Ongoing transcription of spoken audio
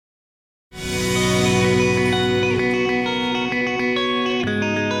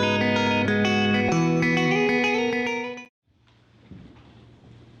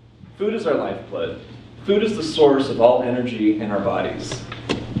is our lifeblood. Food is the source of all energy in our bodies.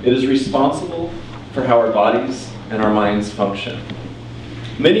 It is responsible for how our bodies and our minds function.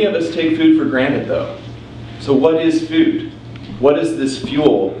 Many of us take food for granted though. So what is food? What is this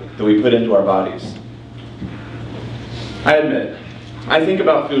fuel that we put into our bodies? I admit, I think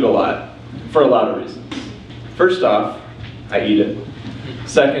about food a lot, for a lot of reasons. First off, I eat it.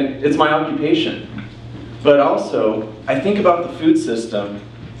 Second, it's my occupation. But also, I think about the food system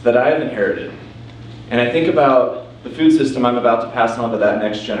that I have inherited. And I think about the food system I'm about to pass on to that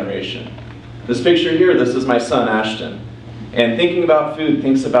next generation. This picture here, this is my son, Ashton. And thinking about food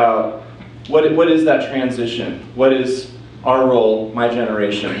thinks about what is that transition? What is our role, my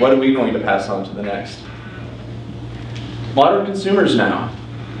generation? What are we going to pass on to the next? Modern consumers now,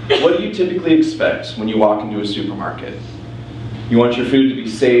 what do you typically expect when you walk into a supermarket? You want your food to be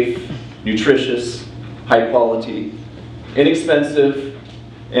safe, nutritious, high quality, inexpensive,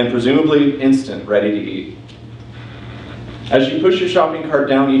 and presumably instant, ready to eat. As you push your shopping cart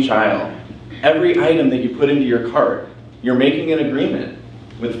down each aisle, every item that you put into your cart, you're making an agreement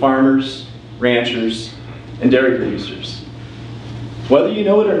with farmers, ranchers, and dairy producers. Whether you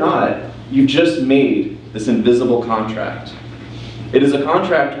know it or not, you've just made this invisible contract. It is a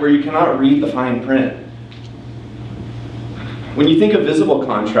contract where you cannot read the fine print. When you think of visible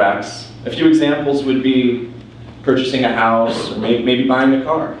contracts, a few examples would be purchasing a house or maybe buying a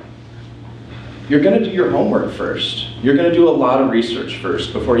car. You're going to do your homework first. You're going to do a lot of research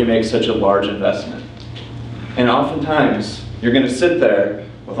first before you make such a large investment. And oftentimes, you're going to sit there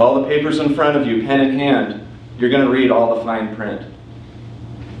with all the papers in front of you, pen in hand. You're going to read all the fine print.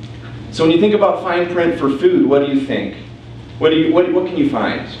 So when you think about fine print for food, what do you think? What can you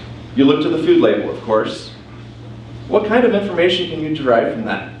find? You look to the food label, of course. What kind of information can you derive from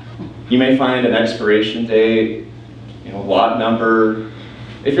that? You may find an expiration date, lot number.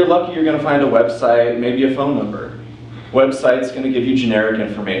 If you're lucky, you're going to find a website, maybe a phone number. Website's going to give you generic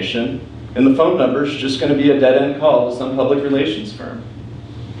information, and the phone number is just going to be a dead-end call to some public relations firm.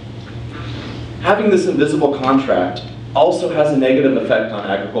 Having this invisible contract also has a negative effect on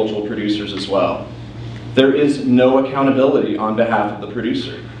agricultural producers as well. There is no accountability on behalf of the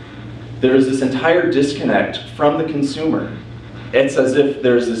producer. There is this entire disconnect from the consumer. It's as if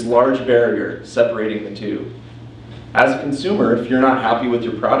there's this large barrier separating the two. As a consumer, if you're not happy with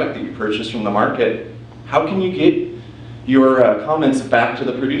your product that you purchased from the market, how can you get your comments back to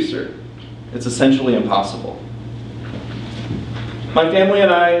the producer? It's essentially impossible. My family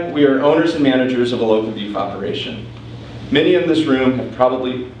and I, we are owners and managers of a local beef operation. Many in this room have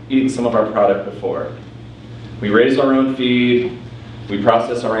probably eaten some of our product before. We raise our own feed, we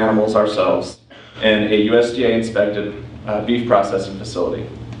process our animals ourselves in a USDA-inspected beef processing facility.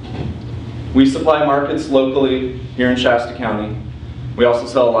 We supply markets locally here in Shasta County. We also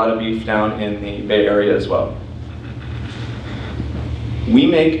sell a lot of beef down in the Bay Area as well. We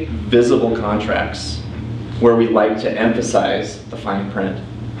make visible contracts where we like to emphasize the fine print.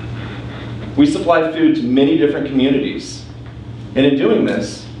 We supply food to many different communities. And in doing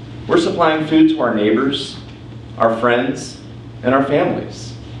this, we're supplying food to our neighbors, our friends, and our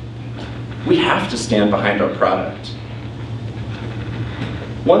families. We have to stand behind our product.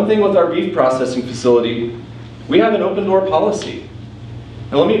 One thing with our beef processing facility, we have an open door policy.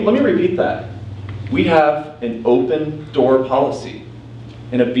 And let me repeat that. We have an open door policy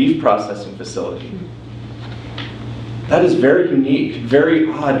in a beef processing facility. That is very unique, very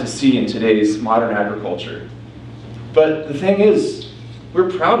odd to see in today's modern agriculture. But the thing is,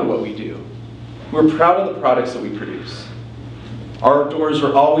 we're proud of what we do. We're proud of the products that we produce. Our doors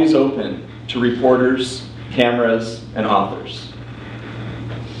are always open to reporters, cameras, and authors.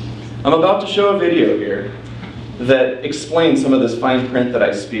 I'm about to show a video here that explains some of this fine print that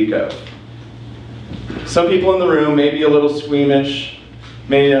I speak of. Some people in the room may be a little squeamish,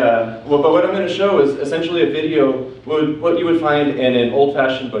 but what I'm going to show is essentially a video, what you would find in an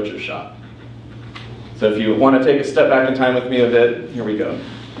old-fashioned butcher shop. So if you want to take a step back in time with me a bit, here we go.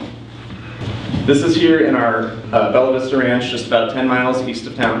 This is here in our Bella Vista Ranch, just about 10 miles east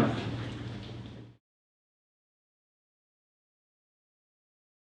of town.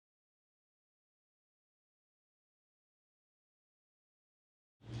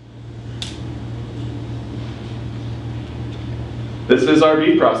 This is our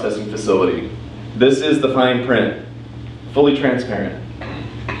beef processing facility. This is the fine print, fully transparent.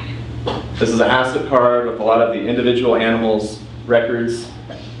 This is a asset card with a lot of the individual animals' records.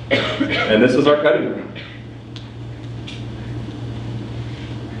 And this is our cutting room.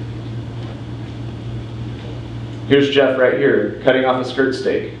 Here's Jeff right here, cutting off a skirt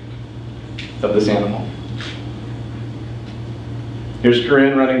steak of this animal. Here's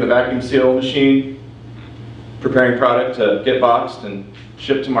Corinne running the vacuum seal machine, preparing product to get boxed and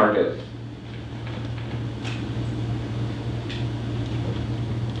shipped to market.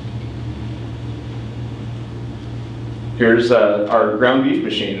 Here's our ground beef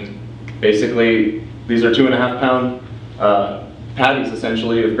machine. Basically, these are 2.5 pound patties,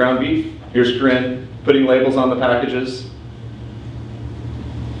 essentially, of ground beef. Here's Corinne putting labels on the packages.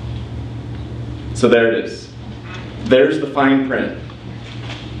 So there it is. There's the fine print.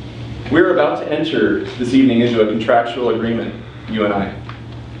 We're about to enter this evening into a contractual agreement, you and I,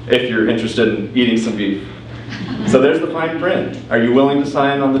 if you're interested in eating some beef. So there's the fine print. Are you willing to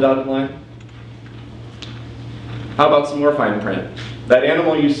sign on the dotted line? How about some more fine print? That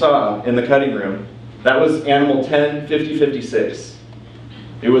animal you saw in the cutting room, that was animal 105056.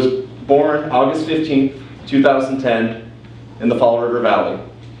 It was born August 15th, 2010 in the Fall River Valley.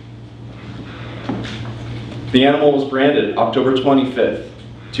 The animal was branded October 25th,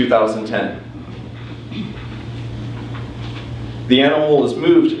 2010. The animal was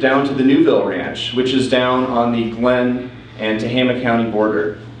moved down to the Newville Ranch, which is down on the Glenn and Tehama County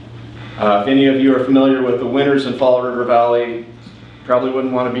border. If any of you are familiar with the winters in Fall River Valley, probably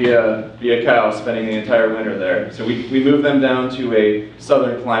wouldn't want to be a cow spending the entire winter there. So we moved them down to a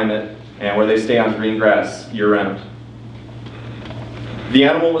southern climate and where they stay on green grass year-round. The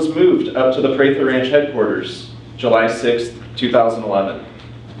animal was moved up to the Prather Ranch headquarters, July 6th, 2011.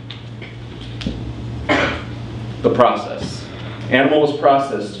 The process. Animal was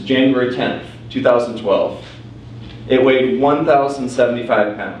processed January 10th, 2012. It weighed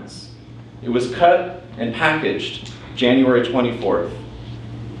 1,075 pounds. It was cut and packaged January 24th.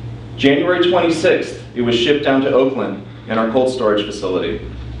 January 26th, it was shipped down to Oakland in our cold storage facility.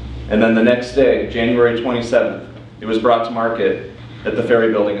 And then the next day, January 27th, it was brought to market at the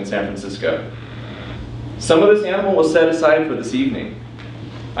Ferry Building in San Francisco. Some of this animal was set aside for this evening.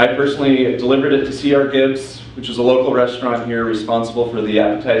 I personally delivered it to C.R. Gibbs, which is a local restaurant here responsible for the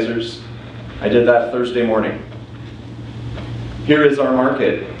appetizers. I did that Thursday morning. Here is our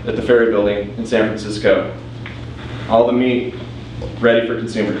market at the Ferry Building in San Francisco. All the meat ready for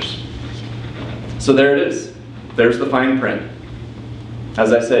consumers. So there it is. There's the fine print.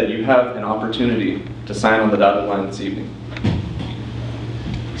 As I said, you have an opportunity to sign on the dotted line this evening.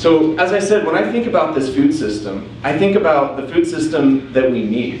 So as I said, when I think about this food system, I think about the food system that we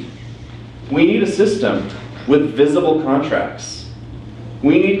need. We need a system with visible contracts.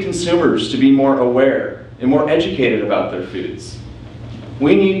 We need consumers to be more aware and more educated about their foods.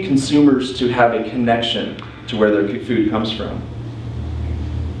 We need consumers to have a connection to where their food comes from.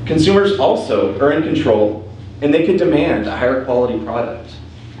 Consumers also are in control and they can demand a higher quality product.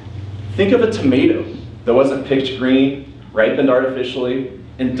 Think of a tomato that wasn't picked green, ripened artificially,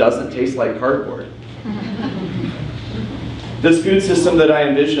 and doesn't taste like cardboard. This food system that I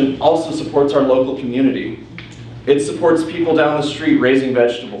envision also supports our local community. It supports people down the street raising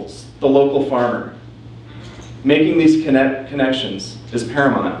vegetables, the local farmer. Making these connections is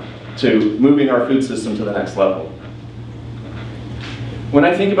paramount to moving our food system to the next level. When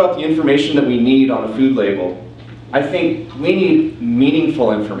I think about the information that we need on a food label, I think we need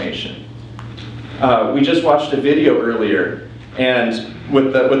meaningful information. We just watched a video earlier, and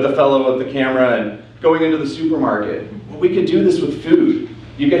with the fellow with the camera and going into the supermarket. We could do this with food.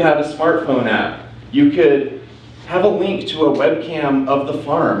 You could have a smartphone app. You could have a link to a webcam of the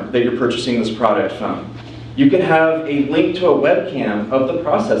farm that you're purchasing this product from. You could have a link to a webcam of the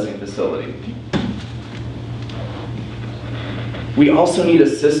processing facility. We also need a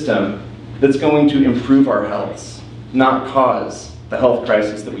system that's going to improve our health, not cause the health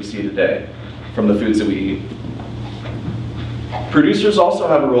crisis that we see today from the foods that we eat. Producers also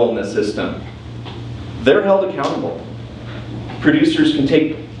have a role in this system. They're held accountable. Producers can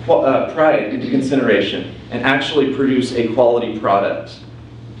take pride into consideration and actually produce a quality product.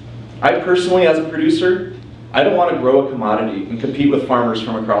 I personally, as a producer, I don't want to grow a commodity and compete with farmers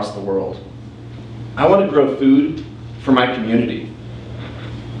from across the world. I want to grow food for my community.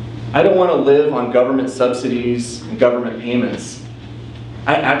 I don't want to live on government subsidies and government payments.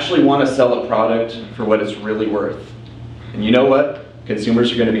 I actually want to sell a product for what it's really worth. And you know what?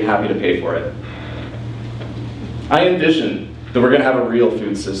 Consumers are going to be happy to pay for it. I envision that we're going to have a real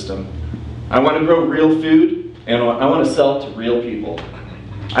food system. I want to grow real food, and I want to sell to real people.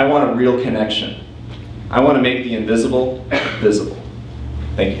 I want a real connection. I want to make the invisible visible.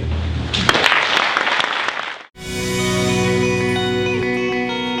 Thank you.